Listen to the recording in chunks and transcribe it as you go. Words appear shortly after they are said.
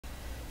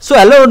So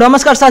hello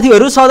नमस्कार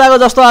साथीहरु, सदाको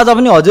जस्तो आज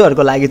पनि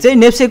हजुरहरुको लागि चाहिँ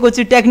नेप्सेको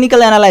चाहिँ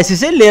टेक्निकल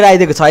एनालाइसिस चाहिँ लिएर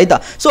आइदिएको छ है त।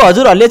 सो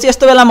हजुरहरुले चाहिँ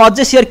यस्तो बेलामा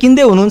अझै शेयर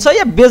किन्दै हुनुहुन्छ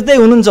या बेच्दै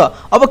हुनुहुन्छ,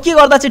 अब के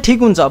गर्दा चाहिँ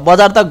ठीक हुन्छ?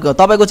 बजार त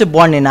तपाईको चाहिँ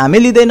बढ्ने नामै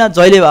लिदैन,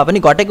 जहिले भए पनि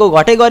घटेको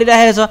घटै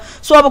गरिरहेको छ।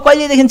 सो अब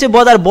कहिलेदेखि चाहिँ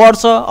बजार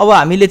बढ्छ, अब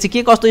हामीले चाहिँ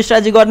के कस्तो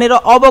स्ट्र्याटेजी गर्ने र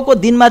अबको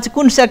दिनमा चाहिँ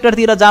कुन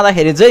सेक्टरतिर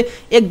जाँदाखेरि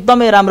चाहिँ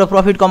एकदमै राम्रो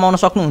प्रफिट कमाउन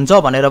सक्नुहुन्छ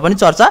भनेर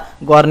पनि चर्चा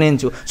गर्ने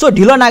छु। सो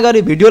ढिलो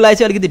नगरी भिडियोलाई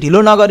चाहिँ अलिकति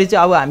ढिलो नगरी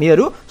चाहिँ अब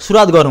हामीहरु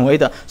सुरुवात गरौँ है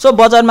त। सो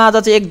बजारमा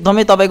आज चाहिँ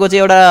एकदमै तपाईको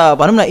चाहिँ एउटा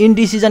भनौं न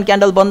इन्डिसिजन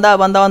क्यान्डल बन्दा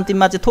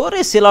अन्तिममा चाहिँ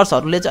थोरै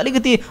सेलर्सहरुले चाहिँ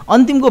अलिकति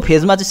अन्तिमको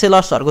फेजमा चाहिँ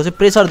सेलर्सहरुको चाहिँ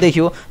प्रेसर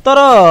देखियो, तर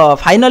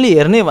फाइनली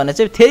हेर्ने भने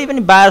चाहिँ फेरि पनि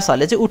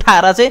बायर्सहरुले चाहिँ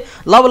उठाएर चाहिँ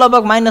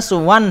लगभग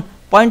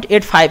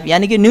 -1.85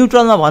 यानी कि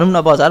न्यूट्रलमा भनौं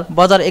न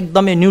बजार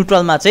एकदमै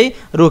न्यूट्रलमा चाहिँ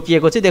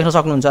रोकिएको चाहिँ देख्न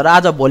सक्नुहुन्छ। र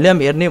आज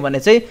भोल्युम हेर्ने भने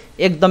चाहिँ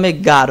एकदमै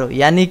गाह्रो,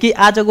 यानी कि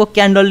आजको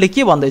क्यान्डलले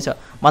के भन्दैछ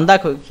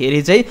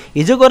भन्दाखेरि चाहिँ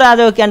हिजोको र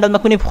आजको क्यान्डलमा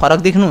कुनै फरक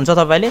देख्नुहुन्छ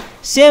तपाईले?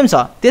 सेम छ,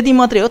 त्यति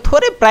मात्रै हो,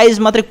 थोरै प्राइस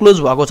मात्रै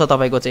क्लोज भएको छ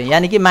तपाईको चाहिँ,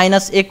 यानी कि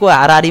 -1 को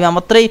हाराहारीमा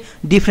मात्रै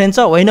डिफरेन्स छ।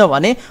 होइन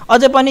भने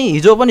अझै पनि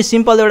हिजो पनि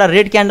सिम्पल एउटा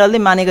रेड क्यान्डलले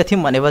मानेको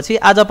थियौं भनेपछि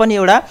आज पनि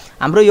एउटा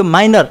हाम्रो यो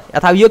माइनर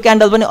अथवा यो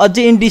क्यान्डल पनि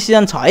अझै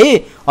इन्डिसिजन छ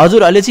है।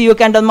 हजुरहरुले चाहिँ यो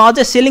क्यान्डलमा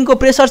अझै सेलिङको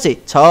प्रेसर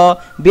चाहिँ छ,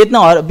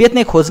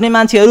 बेच्ने खोज्ने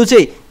मान्छेहरु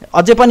चाहिँ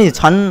अझै पनि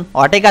छन्,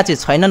 हटेका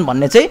चाहिँ छैनन्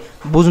भन्ने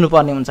चाहिँ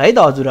बुझ्नुपर्ने हुन्छ है त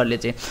हजुरहरुले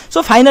चाहिँ।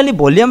 सो फाइनली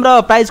भोल्युम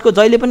र प्राइसको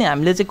जहिले पनि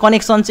हामीले चाहिँ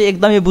कनेक्सन चाहिँ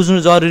एकदमै बुझ्नु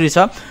जरुरी छ।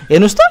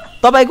 हेर्नुस् त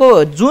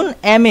तपाईको जुन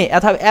एमए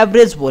अथवा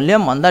एभरेज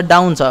भोल्युम भन्दा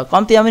डाउन छ,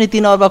 कम्तीमा पनि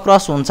 3 अर्ब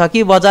क्रस हुन्छ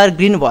कि बजार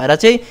ग्रीन भएर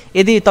चाहिँ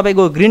यदि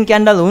तपाईको ग्रीन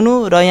क्यान्डल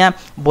हुनु र यहाँ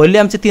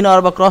भोल्युम चाहिँ 3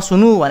 अर्ब क्रस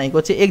हुनु भनेको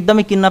चाहिँ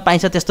एकदमै किन्न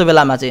पाइन्छ त्यस्तो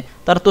बेलामा चाहिँ,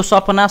 तर त्यो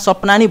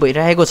सपना नै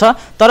भइरहेको छ।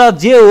 तर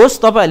जे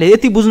होस् तपाईहरुले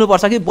यति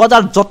बुझ्नुपर्छ कि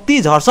बजार जति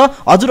झर्छ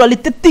हजुरहरुले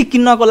त्यति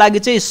किन्नको लागि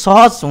चाहिँ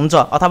सहज हुन्छ,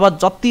 अथवा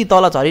जति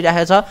तल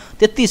झरिरहेको छ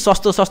त्यति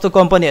सस्तो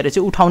कम्पनीहरु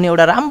चाहिँ उठाउने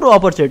एउटा राम्रो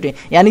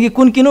अपर्च्युनिटी, यानी कि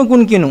कुन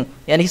किनु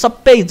यानी कि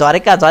सबै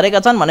झरेका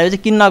छन् भनेपछि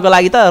किन्नको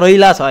लागि त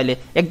रहिला छ, अहिले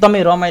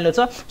एकदमै रमाइलो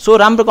छ। सो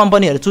राम्रो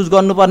कम्पनीहरु चुज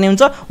गर्नुपर्ने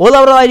हुन्छ। होला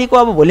र अहिलेको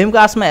अब भोल्युमको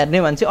आसमा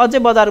हेर्ने भने चाहिँ अझै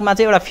बजारमा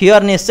चाहिँ एउटा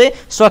फियरनेस चाहिँ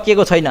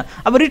सकिएको छैन।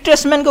 अब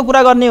रिट्रेसमेन्टको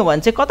कुरा गर्ने हो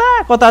भने चाहिँ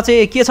कता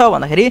चाहिँ के छ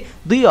भन्दाखेरि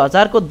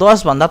 2000 को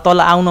 10 भन्दा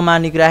तल आउन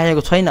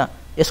मानिरहेको छैन।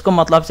 यसको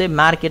मतलब चाहिँ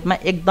मार्केटमा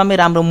एकदमै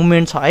राम्रो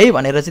मुभमेन्ट छ है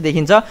भनेर चाहिँ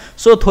देखिन्छ।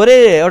 सो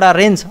थोरै एउटा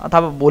रेन्ज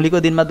अथवा भोलिको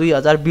दिनमा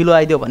 2000 बिलो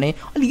आइदियो भने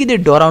अलिकति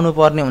डराउनु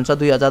पर्ने हुन्छ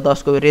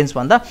 2010 को रेन्ज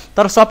भन्दा,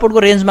 तर सपोर्टको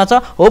रेन्जमा छ।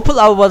 होपफुल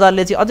अब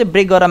बजारले चाहिँ अझै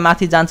ब्रेक गरेर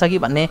माथि जान्छ कि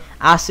भन्ने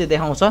आश चाहिँ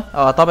देखाउँछ।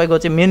 तपाईको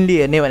चाहिँ मेनली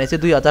हेर्ने भने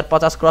चाहिँ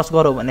 2050 क्रस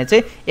गरौ भने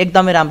चाहिँ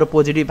एकदमै राम्रो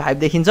पोजिटिभ भाइब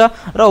देखिन्छ।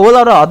 र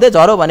होला र हदै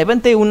झरो भने पनि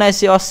त्यही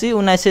 1980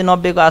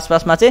 1990 को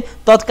आसपासमा चाहिँ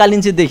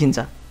तत्कालीन चाहिँ देखिन्छ,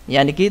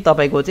 यानी कि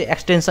तपाईको चाहिँ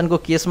एक्सटेन्सनको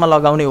केसमा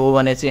लगाउने हो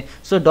भने चाहिँ।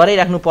 सो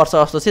डराइराख्नु पर्छ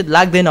जस्तो चाहिँ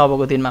लाग्दैन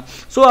अबको दिनमा।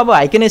 सो अब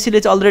हाइकेनेसीले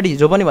चाहिँ अलरेडी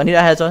हिजो पनि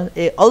भनिरहेको छ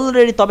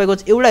अलरेडी तपाईको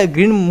चाहिँ एउटा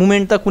ग्रीन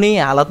मुभमेन्ट त कुनै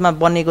हालतमा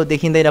बनेको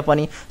देखिँदैन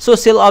पनि। सो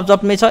सेल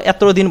अब्जर्भमै छ,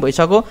 यत्रो दिन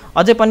भइसक्यो,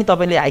 अझै पनि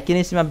तपाईले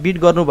हाइकेनेसीमा बिट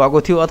गर्नु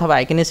भएको थियो अथवा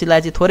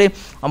हाइकेनेसीलाई चाहिँ थोरै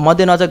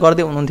मध्यनजर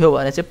गर्दै हुनुहुन्थ्यो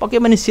भने चाहिँ पक्कै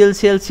पनि सेल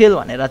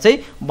भनेर चाहिँ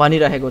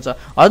भनिरहेको छ।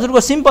 हजुरको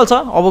सिम्पल छ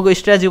अबको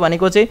स्ट्र्याटेजी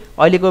भनेको चाहिँ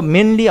अहिलेको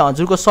मेनली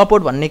हजुरको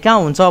सपोर्ट भन्ने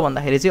कहाँ हुन्छ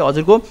भन्दाखेरि चाहिँ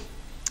हजुरको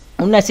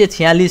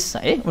 1946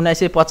 है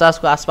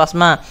 1950 को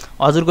आसपासमा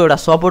हजुरको एउटा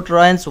सपोर्ट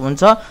रेन्ज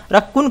हुन्छ। र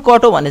कुन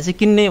कट हो भने चाहिँ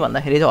किन्ने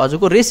भन्दाखेरि चाहिँ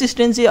हजुरको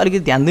रेसिस्टेन्स चाहिँ अलिकति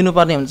ध्यान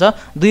दिनुपर्ने हुन्छ।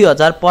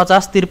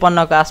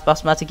 2050-53 को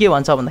आसपासमा चाहिँ के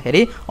भन्छ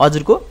भन्दाखेरि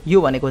हजुरको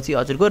यो भनेको चाहिँ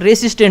हजुरको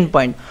रेसिस्टेन्ट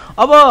पोइन्ट।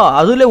 अब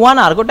हजुरले 1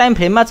 आवरको टाइम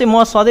फ्रेममा चाहिँ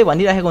म सधैँ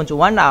भनिरहेको हुन्छु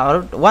 1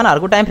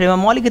 आवरको टाइम फ्रेममा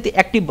म अलिकति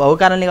एक्टिभ भएको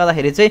कारणले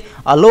गर्दाखेरि चाहिँ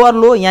लोअर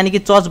लो यानी कि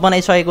चर्च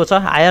बनाइसकेको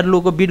छ, हायर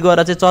लो को बिट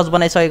गरेर चाहिँ चर्च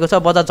बनाइसकेको छ,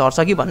 बजार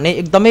झर्छ कि भन्ने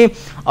एकदमै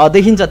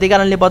देखिन्छ, त्यही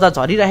कारणले बजार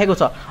झरिरहेको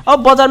छ।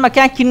 अब बजारमा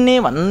क्या किन्ने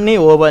भन्ने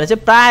हो भने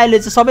चाहिँ प्रायले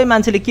चाहिँ सबै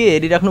मान्छेले के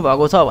हेरिराख्नु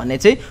भएको छ भने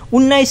चाहिँ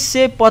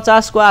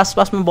 1950 को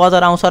आसपासमा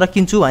बजार आउँछ र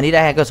किन्छु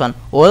भनिरहेका छन्।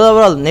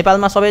 ओभरअल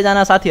नेपालमा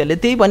सबैजना साथीहरूले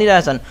त्यही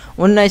भनिरहेछन्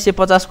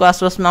 1950 को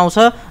आसपासमा आउँछ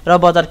र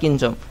बजार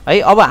किन्छौँ है।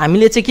 अब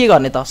हामीले चाहिँ के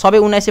गर्ने त,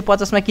 सबै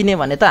 1950 मा किन्ने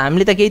भने त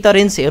हामीले त केही त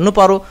रेन्ज हेर्नु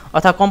पर्यो,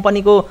 अथवा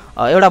कम्पनीको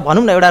एउटा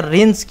भनौँ न एउटा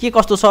रेन्ज के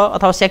कस्तो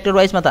छ अथवा सेक्टर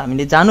वाइजमा त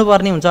हामीले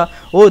जानुपर्ने हुन्छ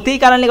हो। त्यही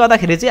कारणले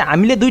गर्दाखेरि चाहिँ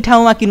हामीले दुई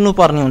ठाउँमा किन्नु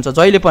पर्ने हुन्छ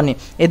जहिले पनि।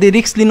 यदि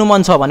रिस्क लिनु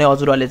मन छ भने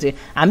हजुरहरूले चाहिँ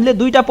हामीले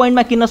दुईटा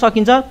पोइन्टमा किन्न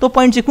सकिन्छ। त्यो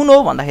पोइन्ट चाहिँ कुन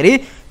हो भन्दाखेरि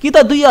कि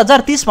त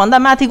 2030 भन्दा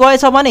माथि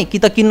गएछ भने कि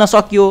त किन्न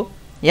सकियो,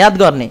 याद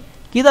गर्ने,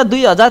 कि त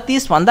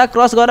 2030 भन्दा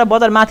क्रस गरेर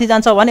बजार माथि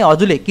जान्छ भने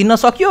हजुरले किन्न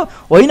सकियो,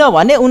 होइन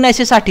भने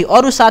 1960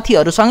 अरू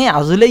साथीहरूसँगै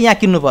हजुरले यहाँ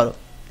किन्नु पर्यो।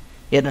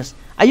 हेर्नुहोस्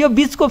यो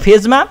बिचको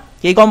फेजमा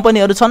केही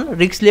कम्पनीहरू छन्,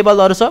 रिस्क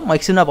लेभलहरू छ, म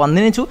एकछिनमा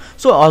भन्दिनै छु।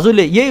 सो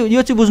हजुरले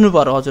यो चाहिँ बुझ्नु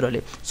पर्यो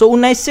हजुरहरूले। सो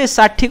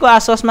 1960 को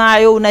आसपासमा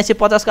आयो,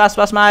 1950 को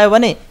आसपासमा आयो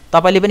भने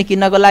तपाईले पनि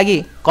किन्नको लागि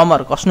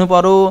कमर कस्नु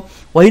पर्यो,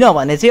 होइन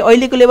भने चाहिँ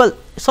अहिलेको लेभल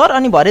सर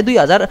अनि भरे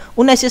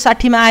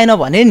 1960 मा आएन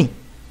भने नि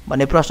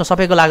भन्ने प्रश्न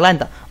सबैको लाग्ला नि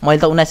त। मैले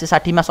त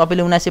 1960 मा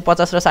सबैले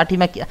 1950 र 60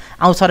 मा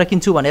आउँछ र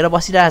किन्छु भनेर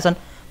बसिरहेछन्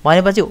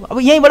भनेपछि अब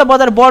यहीँबाट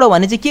बजार बढ्यो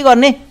भने चाहिँ के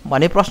गर्ने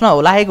भन्ने प्रश्न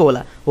लागेको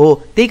होला। हो।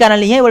 त्यही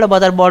कारणले यहीँबाट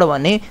बजार बढ्यो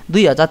भने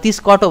 2030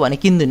 कट्यो भने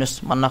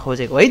किनिदिनुहोस् भन्न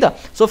खोजेको है त।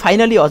 सो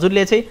फाइनली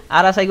हजुरले चाहिँ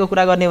आरएसआईको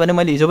कुरा गर्ने भने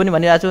मैले हिजो पनि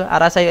भनिरहेको छु,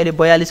 आरएसआई अहिले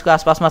 42 को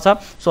आसपासमा छ।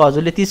 सो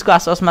हजुरले 30 को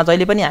आसपासमा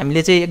जहिले पनि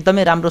हामीले चाहिँ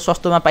एकदमै राम्रो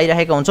सस्तोमा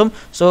पाइरहेका हुन्छौँ।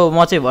 सो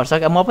म चाहिँ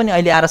भर्सक म पनि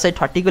अहिले आरएसआई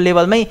 30 को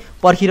लेभलमै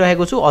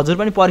पर्खिरहेको छु, हजुर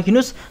पनि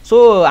पर्खिनुहोस्। सो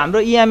हाम्रो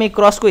इएमए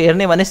क्रसको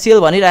हेर्ने भने सेल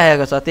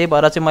भनिरहेको छ, त्यही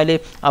भएर चाहिँ मैले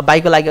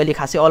बाइकको लागि अहिले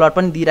खासै अलर्ट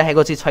पनि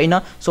दिइरहेको चाहिँ छैन।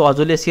 सो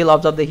हजुरले सेल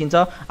अब्जर्भ देखिन्छ।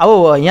 अब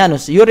यहाँ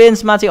हेर्नुहोस् यो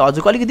रेन्जमा चाहिँ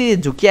हजुरको अलिकति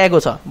झुक्किआएको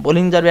छ,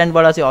 बोलिङ्जर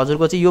ब्यान्डबाट चाहिँ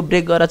हजुरको चाहिँ यो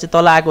ब्रेक गरेर चाहिँ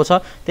तल आएको छ,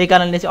 त्यही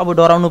कारणले चाहिँ अब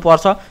डराउनु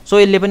पर्छ। सो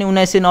यसले पनि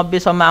 1990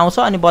 सम्म आउँछ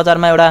अनि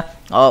बजारमा एउटा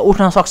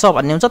उठ्न सक्छ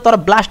भन्ने हुन्छ। तर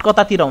ब्लास्ट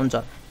कतातिर हुन्छ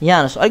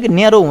यहाँ हेर्नुहोस्, अलिकति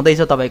न्यारो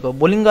हुँदैछ तपाईँको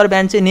बोलिङ्गर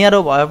ब्यान्ड चाहिँ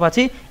न्यारो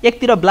भएपछि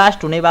एकतिर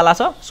ब्लास्ट हुनेवाला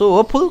छ। सो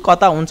होपफुल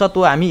कता हुन्छ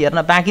त्यो हामी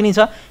हेर्न बाँकी नै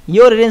छ।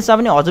 यो रेन्जमा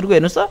पनि हजुरको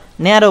हेर्नुहोस् त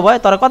न्यारो भयो,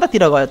 तर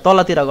कतातिर गयो,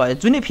 तलतिर गयो।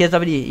 जुनै फेजमा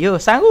पनि यो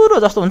साँगुरो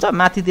जस्तो हुन्छ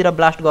माथितिर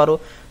ब्लास्ट गरो,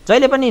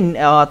 जहिले पनि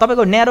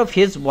तपाईँको न्यारो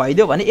फेज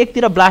भइदियो भने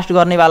एकतिर ब्लास्ट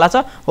गर्नेवाला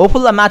छ।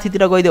 होपफुल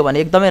माथितिर गइदियो भने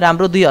एकदमै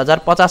राम्रो।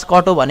 2050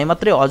 कट्यो भने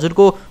मात्रै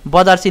हजुरको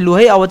बजार चाहिँ लु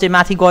है अब चाहिँ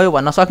माथि गयो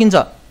भन्न सकिन्छ।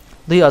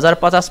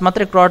 2050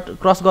 मात्रै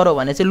क्रस गऱ्यो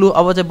भने चाहिँ लु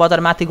अब चाहिँ बजार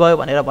माथि गयो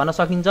भनेर भन्न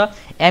सकिन्छ।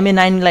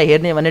 MA9 लाई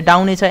हेर्ने भने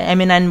डाउनै छ,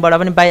 MA9बाट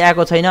पनि बाई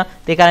आएको छैन,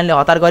 त्यही कारणले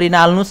हतार गरि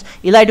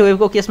नहाल्नुहोस्। इलाइट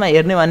वेभको केसमा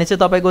हेर्ने भने चाहिँ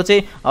तपाईँको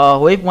चाहिँ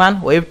वेभ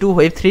 1 वेभ 2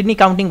 वेभ 3 नै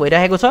काउन्टिङ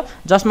भइरहेको छ,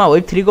 जसमा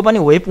वेभ 3 को पनि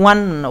वेभ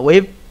 1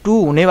 वेभ 2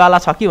 हुनेवाला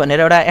छ कि भनेर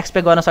एउटा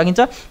एक्सपेक्ट गर्न सकिन्छ।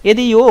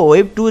 यदि यो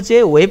वेभ 2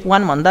 चाहिँ वेभ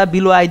 1 भन्दा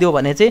बिलो आइदियो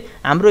भने चाहिँ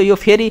हाम्रो यो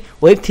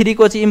फेरि वेभ 3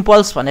 को चाहिँ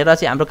इम्पल्स भनेर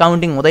चाहिँ हाम्रो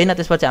काउन्टिङ हुँदैन,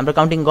 त्यसपछि हाम्रो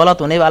काउन्टिङ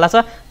गलत हुनेवाला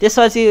छ।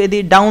 त्यसपछि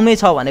यदि डाउनै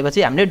छ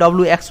भनेपछि हामीले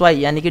WXY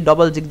यानि कि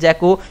डबल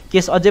जिगज्यागको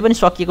केस अझै पनि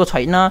सकिएको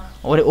छैन।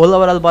 होल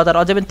ओभरअल बजार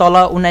अझै पनि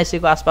तल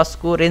 1900 को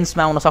आसपासको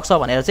रेन्जमा आउन सक्छ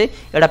भनेर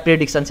चाहिँ एउटा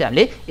प्रेडिक्सन चाहिँ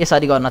हामीले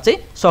यसरी गर्न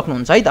चाहिँ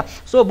सक्नुहुन्छ है त।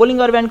 सो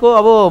बोलिङ्गर ब्यान्डको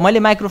अब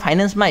मैले माइक्रो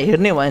फाइनेन्समा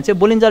हेर्ने भने चाहिँ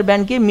बोलिङ्जर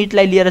ब्यान्डकै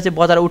मिडलाई लिएर चाहिँ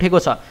बजार उठेको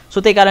छ।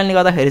 सो त्यही कारणले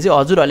गर्दाखेरि चाहिँ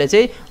हजुरहरूले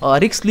चाहिँ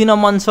रिस्क लिन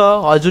मन छ,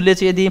 हजुरले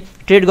चाहिँ यदि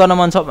ट्रेड गर्न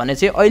मन छ भने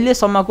चाहिँ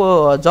अहिलेसम्मको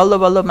जल्दो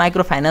बल्दो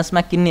माइक्रो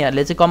फाइनेन्समा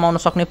किन्नेहरूले चाहिँ कमाउन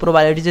सक्ने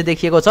प्रोबाबिलिटी चाहिँ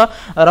देखिएको छ।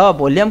 र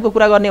भोल्युमको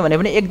कुरा गर्ने भने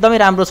पनि एकदमै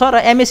राम्रो छ।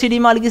 र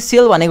MACD मा अलिकति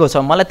सेल भनेको छ,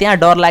 मलाई त्यहाँ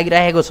डर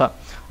लागिरहेको छ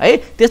है,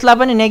 त्यसलाई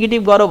पनि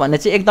नेगेटिभ गऱ्यो भने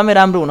चाहिँ एकदमै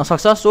राम्रो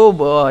हुनसक्छ। सो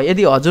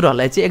यदि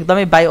हजुरहरूलाई चाहिँ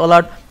एकदमै बाई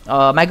अलर्ट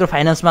माइक्रो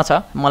फाइनेन्समा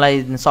छ,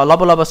 मलाई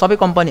लब सबै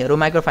कम्पनीहरू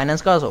माइक्रो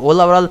फाइनेन्सका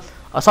होल ओभरअल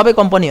सबै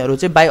कम्पनीहरू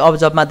चाहिँ बाई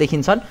अब्जर्भमा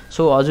देखिन्छन्।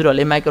 सो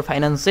हजुरहरूले माइक्रो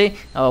फाइनेन्स चाहिँ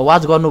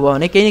वाच गर्नुभयो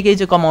भने केही न केही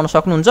चाहिँ कमाउन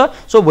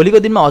सक्नुहुन्छ। सो भोलिको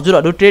दिनमा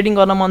हजुरहरू ट्रेडिङ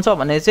गर्न मन छ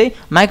भने चाहिँ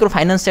माइक्रो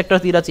फाइनेन्स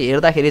सेक्टरतिर चाहिँ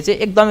हेर्दाखेरि चाहिँ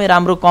एकदमै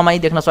राम्रो कमाइ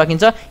देख्न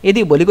सकिन्छ।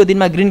 यदि भोलिको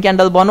दिनमा ग्रिन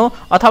क्यान्डल बन्यो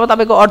अथवा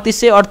तपाईँको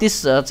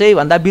 3838 चाहिँ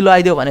भन्दा बिलो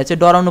आइदियो भने चाहिँ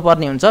डराउनु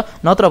पर्ने हुन्छ,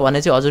 नत्र भने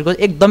चाहिँ हजुरको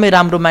एकदमै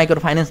राम्रो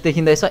माइक्रो फाइनेन्स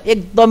देखिँदैछ,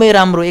 एकदमै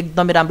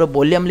राम्रो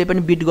भोल्युमले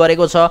पनि बिट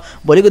गरेको छ।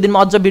 भोलिको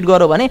दिनमा अझ बिट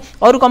गर्यो भने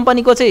अरू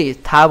कम्पनीको चाहिँ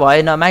थाहा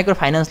भएन, माइक्रो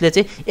फाइनेन्सले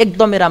चाहिँ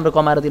एकदमै राम्रो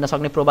कमाएर दिन सक्ने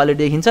प्रोबाबिलिटी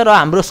देखिन्छ। र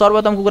हाम्रो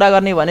सर्वोत्तमको कुरा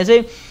गर्ने भने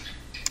चाहिँ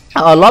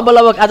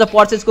लगभग आज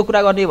पर्चेजको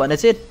कुरा गर्ने भने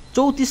चाहिँ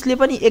 34 ले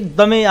पनि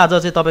एकदमै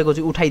आज चाहिँ तपाईँको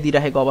चाहिँ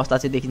उठाइदिइरहेको अवस्था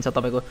चाहिँ देखिन्छ।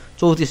 तपाईँको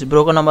 34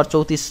 ब्रोकर नम्बर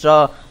 34 र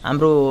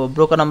हाम्रो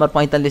ब्रोकर नम्बर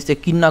 45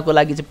 चाहिँ किन्नको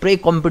लागि चाहिँ पुरै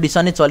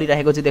कम्पिटिसनै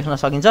चलिरहेको चाहिँ देख्न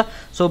सकिन्छ।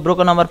 सो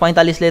ब्रोकर नम्बर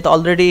 45 ले त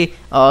अलरेडी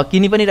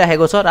किनि पनि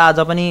रहेको छ र आज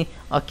पनि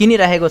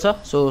किनिरहेको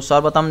छ। सो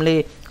सर्वोत्तमले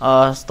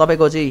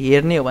तपाईँको चाहिँ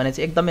हेर्ने हो भने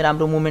चाहिँ एकदमै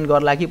राम्रो मुभमेन्ट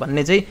गर्ला कि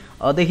भन्ने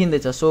चाहिँ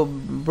देखिँदैछ। सो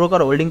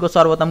ब्रोकर होल्डिङको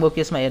सर्वोत्तमको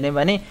केसमा हेर्ने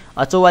भने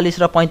 44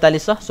 र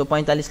 45 छ। सो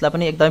 45 लाई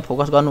पनि एकदमै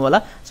फोकस गर्नु होला।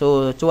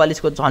 सो 44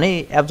 को झनै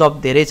एब्जर्भ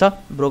धेरै छ।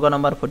 ब्रोकर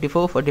नम्बर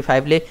 44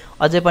 45 ले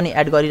अझै पनि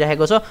एड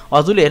गरिरहेको छ,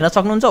 हजुरले हेर्न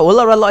सक्नुहुन्छ। होल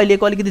ओभरअल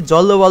अहिलेको अलिकति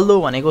जल्दो बल्दो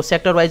भनेको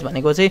सेक्टर वाइज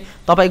भनेको चाहिँ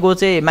तपाईँको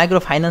चाहिँ माइक्रो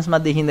फाइनेन्समा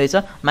देखिँदैछ।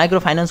 माइक्रो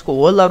फाइनेन्सको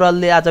होल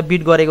ओभरअलले आज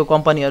बिट गरेको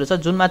कम्पनीहरू छ,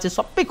 जुनमा चाहिँ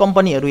सबै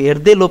कम्पनीहरू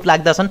हेर्दै लोप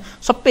लाग्दछन्,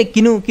 सबै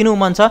किनु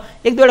मन छ।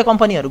 एक दुईवटा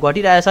कम्पनीहरू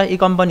घटिरहेछ, यी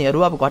कम्पनीहरू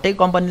अब घटेको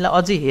कम्पनीलाई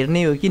अझै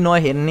हेर्ने हो कि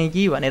नहेर्ने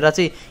कि भनेर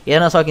चाहिँ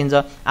हेर्न सकिन्छ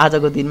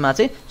आजको दिनमा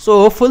चाहिँ। सो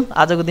होपफुल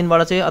आजको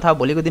दिनबाट चाहिँ अथवा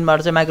भोलिको दिनबाट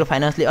चाहिँ माइक्रो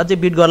फाइनेन्सले अझै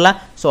बिट गर्ला।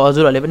 सो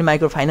हजुरहरूले पनि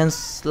माइक्रो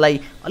फाइनेन्सलाई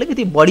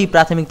अलिकति बढी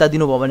प्राथमिकता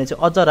दिनुभयो भने चाहिँ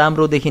अझ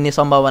राम्रो देखिने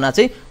सम्भावना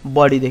चाहिँ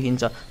बढी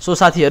देखिन्छ। सो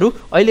साथीहरू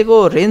अहिलेको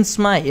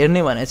रेन्जमा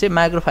हेर्ने भने चाहिँ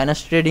माइक्रो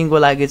फाइनेन्स ट्रेडिङको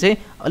लागि चाहिँ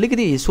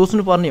अलिकति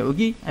सोच्नुपर्ने हो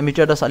कि हामी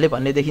ट्रेडर्सहरूले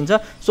भन्ने देखिन्छ।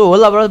 सो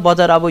होल ओभरअल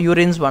बजार अब यो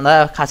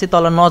रेन्जभन्दा खासै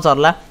तल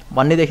नझर्ला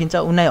भन्ने देखिन्छ।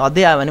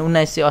 हदै आयो भने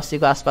 1980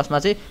 को आसपासमा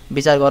चाहिँ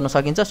विचार गर्न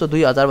सकिन्छ। सो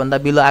 2000 भन्दा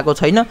बिलो आएको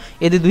छैन।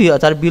 यदि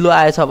 2000 बिलो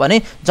आएछ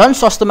भने झन्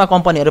सस्तोमा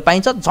कम्पनीहरू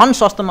पाइन्छ, झन्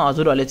सस्तोमा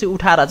हजुरहरूले चाहिँ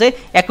उठाएर चाहिँ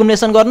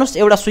एकुमुलेसन गर्नुहोस्।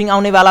 एउटा स्विङ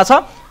आउनेवाला छ।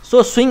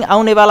 सो स्विङ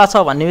आउनेवाला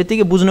छ भन्ने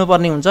बित्तिकै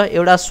बुझ्नुपर्ने हुन्छ,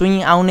 एउटा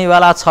स्विङ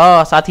आउनेवाला छ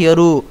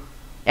साथीहरू,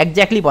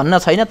 एक्ज्याक्टली भन्न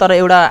छैन तर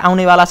एउटा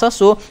आउनेवाला छ।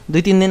 सो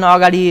 2-3 दिन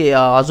अगाडि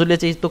हजुरले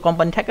चाहिँ त्यो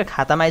कम्पनी ठ्याक्क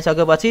खातामा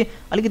आइसकेपछि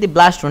अलिकति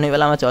ब्लास्ट हुने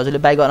बेलामा चाहिँ हजुरले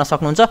बाई गर्न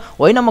सक्नुहुन्छ।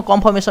 होइन म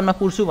कन्फर्मेसनमा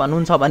कुर्छु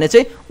भन्नुहुन्छ भने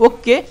चाहिँ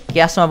ओके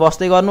क्यासमा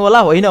बस्दै गर्नु होला,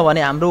 होइन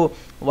भने हाम्रो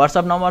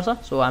WhatsApp नम्बर छ।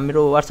 सो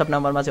हाम्रो WhatsApp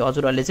नम्बरमा चाहिँ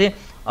हजुरहरूले चाहिँ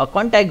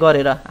कन्ट्याक्ट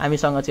गरेर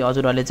हामीसँग चाहिँ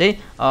हजुरहरूले चाहिँ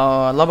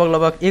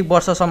लगभग 1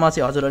 वर्षसम्म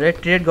चाहिँ हजुरहरूले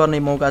ट्रेड गर्ने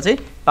मौका चाहिँ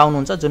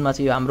पाउनुहुन्छ, जुनमा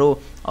चाहिँ यो हाम्रो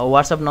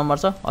WhatsApp नम्बर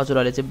छ।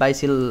 हजुरहरूले चाहिँ बाई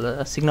सेल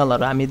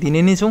सिग्नलहरू हामी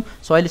दिने नै छौँ।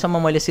 सो अहिलेसम्म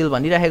मैले सेल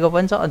भनिराखेको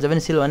पनि छ, अझै पनि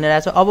सेल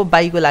भनिरहेको छु। अब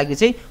बाईको लागि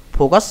चाहिँ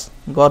फोकस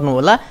गर्नु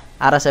होला।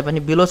 RSI पनि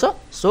बिलो छ।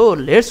 सो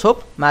लेट्स होप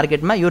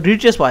मार्केटमा यो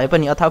रिट्रेस भए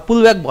पनि अथवा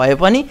पुलब्याक भए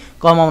पनि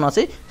कमाउन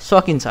चाहिँ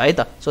सकिन्छ है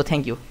त। So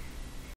thank you.